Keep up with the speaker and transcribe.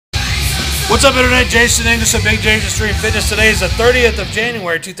What's up, Internet? Jason English of Big J's Extreme Fitness. Today is the 30th of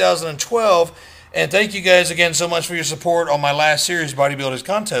January, 2012, and thank you guys again so much for your support on my last series, Bodybuilders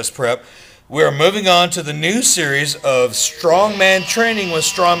Contest Prep. We are moving on to the new series of Strongman Training with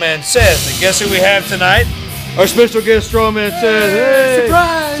Strongman Seth. And guess who we have tonight? Our special guest, Strongman Seth. Hey!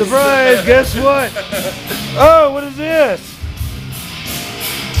 Surprise! Surprise! Guess what? Oh, what is this?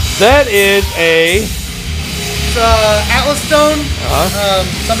 That is a... Atlas stone.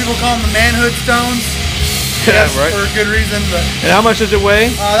 Some people call them the manhood stones. Yeah, yes, right. For a good reason. But and how much does it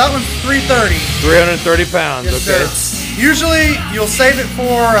weigh? that one's 330. 330 pounds. Yes, okay. Sir. Usually you'll save it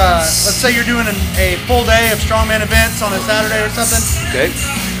for, let's say you're doing a full day of strongman events on a Saturday or something. Okay.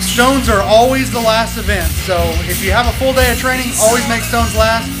 Stones are always the last event. So if you have a full day of training, always make stones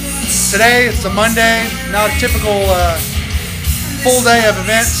last. Today it's a Monday, not a typical full day of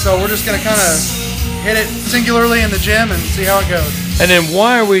events. So we're just gonna kind of hit it singularly in the gym and see how it goes. And then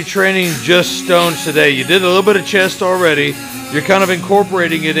why are we training just stones today? You did a little bit of chest already. You're kind of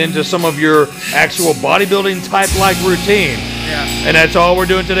incorporating it into some of your actual bodybuilding type-like routine. Yeah. And that's all we're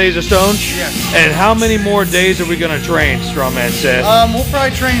doing today is a stone? Yes. And how many more days are we going to train, Strongman Seth? We'll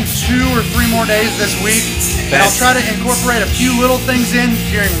probably train 2 or 3 more days this week. And I'll try to incorporate a few little things in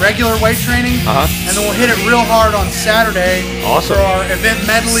during regular weight training. And then we'll hit it real hard on Saturday. Awesome. For our event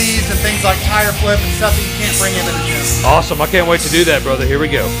medleys and things like tire flip and stuff that you can't bring into the gym. Awesome. I can't wait to do that, brother. Here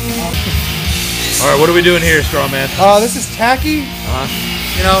we go. All right, what are we doing here, Strongman? This is tacky.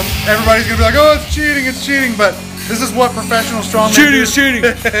 You know, everybody's going to be like, oh, it's cheating, but this is what professional strongmen do. Cheating.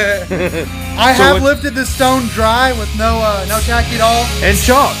 I have lifted this stone dry with no tacky at all. And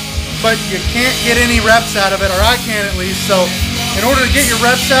chalk. But you can't get any reps out of it, or I can at least. So in order to get your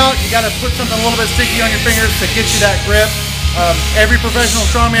reps out, you got to put something a little bit sticky on your fingers to get you that grip. Every professional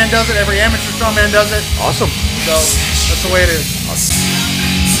strongman does it. Every amateur strongman does it. Awesome. So that's the way it is.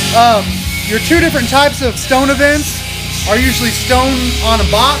 Your 2 different types of stone events are usually stone on a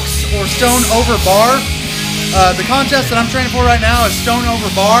box or stone over bar. The contest that I'm training for right now is stone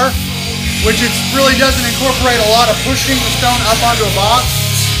over bar, which it really doesn't incorporate a lot of pushing the stone up onto a box.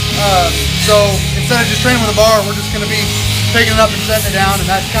 So instead of just training with a bar, we're just going to be picking it up and setting it down, and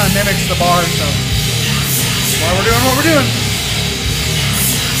that kind of mimics the bar. So that's why we're doing what we're doing.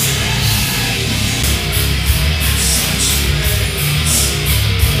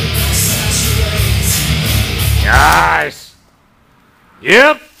 Nice.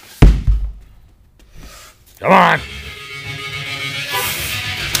 Yep. Come on.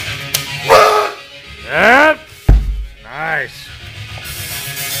 Yep. Nice.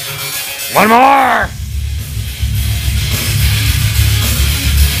 One more.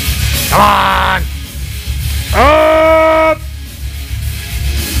 Come on. Up.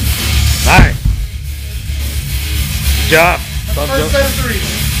 Nice. Good job. First set of 3.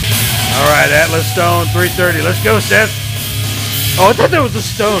 All right, Atlas Stone 330. Let's go, Seth. Oh, I thought that was a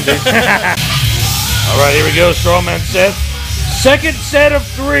stone, dude. All right, here we go, Strongman Seth. Second set of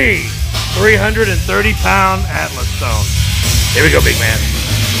 3. 330-pound Atlas Stone. Here we go, big man.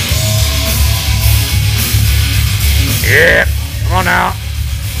 Yeah, come on now.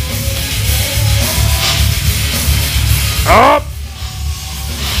 Up.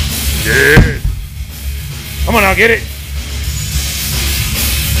 Good. Come on now, get it.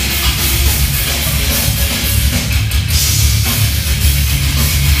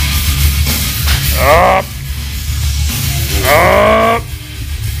 Up. Up.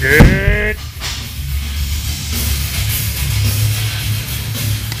 Good.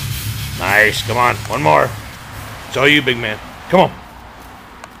 Nice. Come on. One more. It's all you, big man. Come on.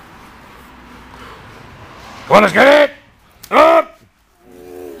 Come on, let's get it. Up.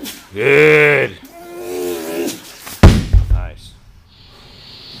 Good. Nice.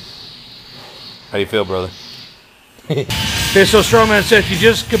 How you feel, brother? Okay, so Strongman Seth, you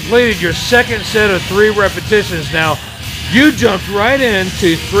just completed your second set of 3 repetitions. Now, you jumped right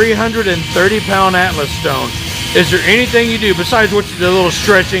into 330-pound Atlas Stone. Is there anything you do besides what the little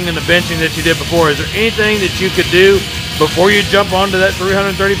stretching and the benching that you did before? Is there anything that you could do before you jump onto that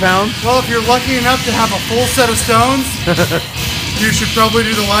 330 pounds? Well, if you're lucky enough to have a full set of stones, you should probably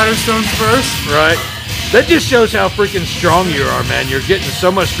do the lighter stones first. Right. That just shows how freaking strong you are, man. You're getting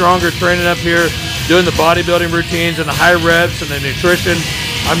so much stronger training up here, doing the bodybuilding routines and the high reps and the nutrition.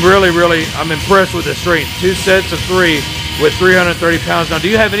 I'm impressed with the strength. 2 sets of 3 with 330 pounds. Now,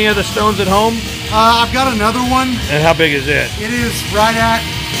 do you have any other stones at home? I've got another one. And how big is it? It is right at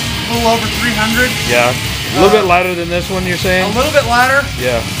a little over 300. Yeah. A little bit lighter than this one, you're saying? A little bit lighter.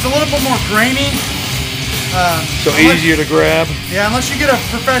 Yeah. It's a little bit more grainy. So easier to grab. Yeah, unless you get a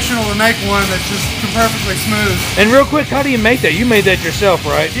professional to make one that's just perfectly smooth. And real quick, how do you make that? You made that yourself,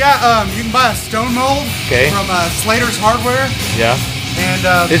 right? Yeah, you can buy a stone mold from Slater's Hardware. Yeah.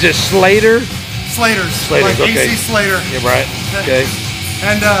 And is it Slater? Slater's. Slater's, like okay. AC Slater. Yeah, right. Okay.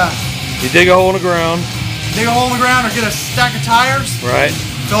 And you dig a hole in the ground. Dig a hole in the ground or get a stack of tires. Right.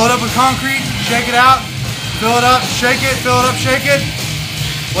 Fill it up with concrete, shake it out, fill it up, shake it, fill it up, shake it,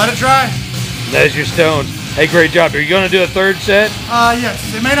 let it dry. There's your stones. Hey, great job. Are you going to do a third set?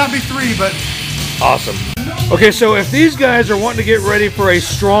 Yes. It may not be 3, but... Awesome. Okay, so if these guys are wanting to get ready for a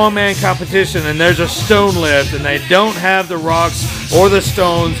strongman competition and there's a stone lift and they don't have the rocks or the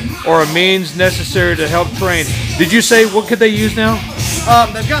stones or a means necessary to help train, did you say what could they use now?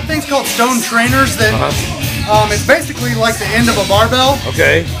 They've got things called stone trainers that it's basically like the end of a barbell.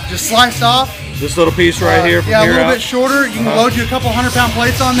 Okay. Just sliced off. This little piece right here from yeah, here a little out. bit shorter. You can load you a couple 100-pound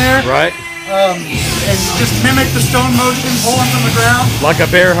plates on there. Right. And just mimic the stone motion, pulling from the ground. Like a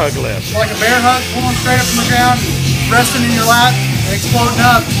bear hug lift. Like a bear hug, pulling straight up from the ground, resting in your lap, and exploding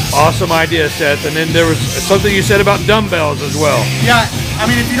up. Awesome idea, Seth. And then there was something you said about dumbbells as well. Yeah, I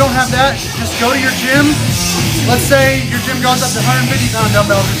mean, if you don't have that, just go to your gym. Let's say your gym goes up to 150-pound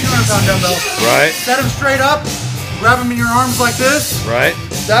dumbbells or 200-pound dumbbells. Right. Set them straight up, grab them in your arms like this. Right.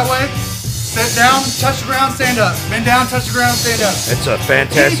 That way. Sit down, touch the ground, stand up. Bend down, touch the ground, stand up. It's a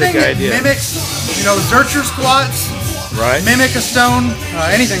fantastic idea. Mimics, Zercher squats. Right. Mimic a stone,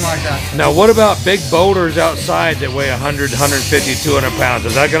 anything like that. Now, what about big boulders outside that weigh 100, 150, 200 pounds?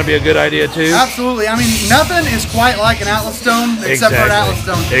 Is that going to be a good idea too? Absolutely. I mean, nothing is quite like an Atlas stone except for an Atlas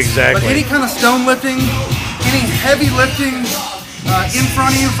stone. Exactly. But any kind of stone lifting, any heavy lifting in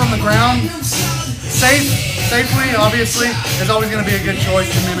front of you from the ground, safely, obviously, is always going to be a good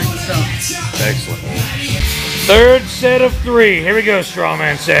choice to mimic the stone. Excellent. Third set of 3. Here we go,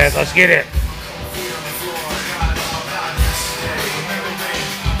 Strongman Seth. Let's get it.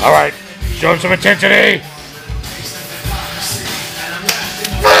 All right, show him some intensity.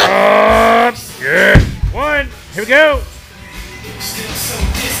 Good. 1. Here we go.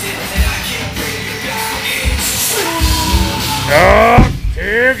 Oh,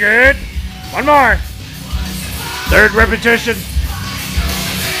 2. Good. 1 more. 3rd repetition.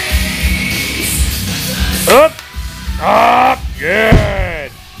 Up.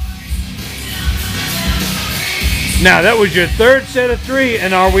 Good. Now, that was your 3rd set of 3,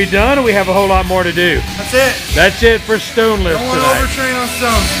 and are we done, or we have a whole lot more to do? That's it. That's it for stone lifts tonight. Don't want to overtrain on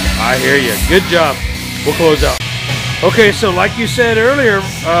stone. I hear you. Good job. We'll close out. Okay, so like you said earlier,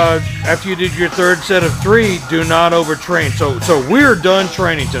 after you did your 3rd set of 3, do not overtrain. So we're done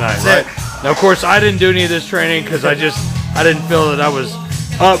training tonight, right? Now, of course, I didn't do any of this training because I didn't feel that I was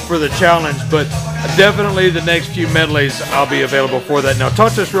up for the challenge, but definitely the next few medleys I'll be available for that. Now,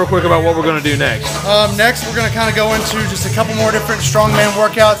 talk to us real quick about what we're going to do next. Next, we're going to kind of go into just a couple more different strongman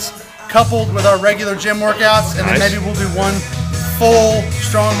workouts coupled with our regular gym workouts, and then maybe we'll do one full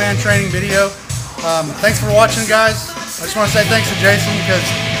strongman training video. Thanks for watching, guys. I just want to say thanks to Jason because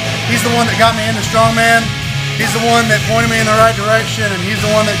he's the one that got me into strongman. He's the one that pointed me in the right direction, and he's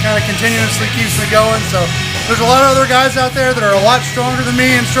the one that kind of continuously keeps me going. So there's a lot of other guys out there that are a lot stronger than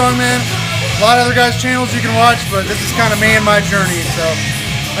me in strongman. A lot of other guys' channels you can watch, but this is kind of me and my journey. So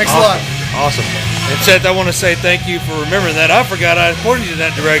thanks a lot. Awesome. And Seth, I want to say thank you for remembering that. I forgot I pointed you in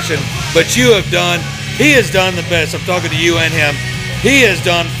that direction, but he has done the best. I'm talking to you and him. He has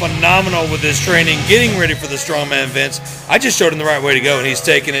done phenomenal with his training, getting ready for the strongman events. I just showed him the right way to go, and he's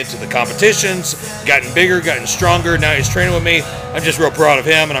taken it to the competitions, gotten bigger, gotten stronger. Now he's training with me. I'm just real proud of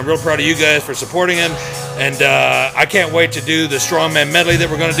him, and I'm real proud of you guys for supporting him. And I can't wait to do the strongman medley that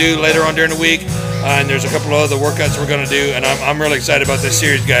we're going to do later on during the week. And there's a couple of other workouts we're going to do, and I'm really excited about this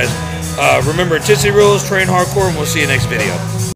series, guys. Remember, intensity rules, train hardcore, and we'll see you next video.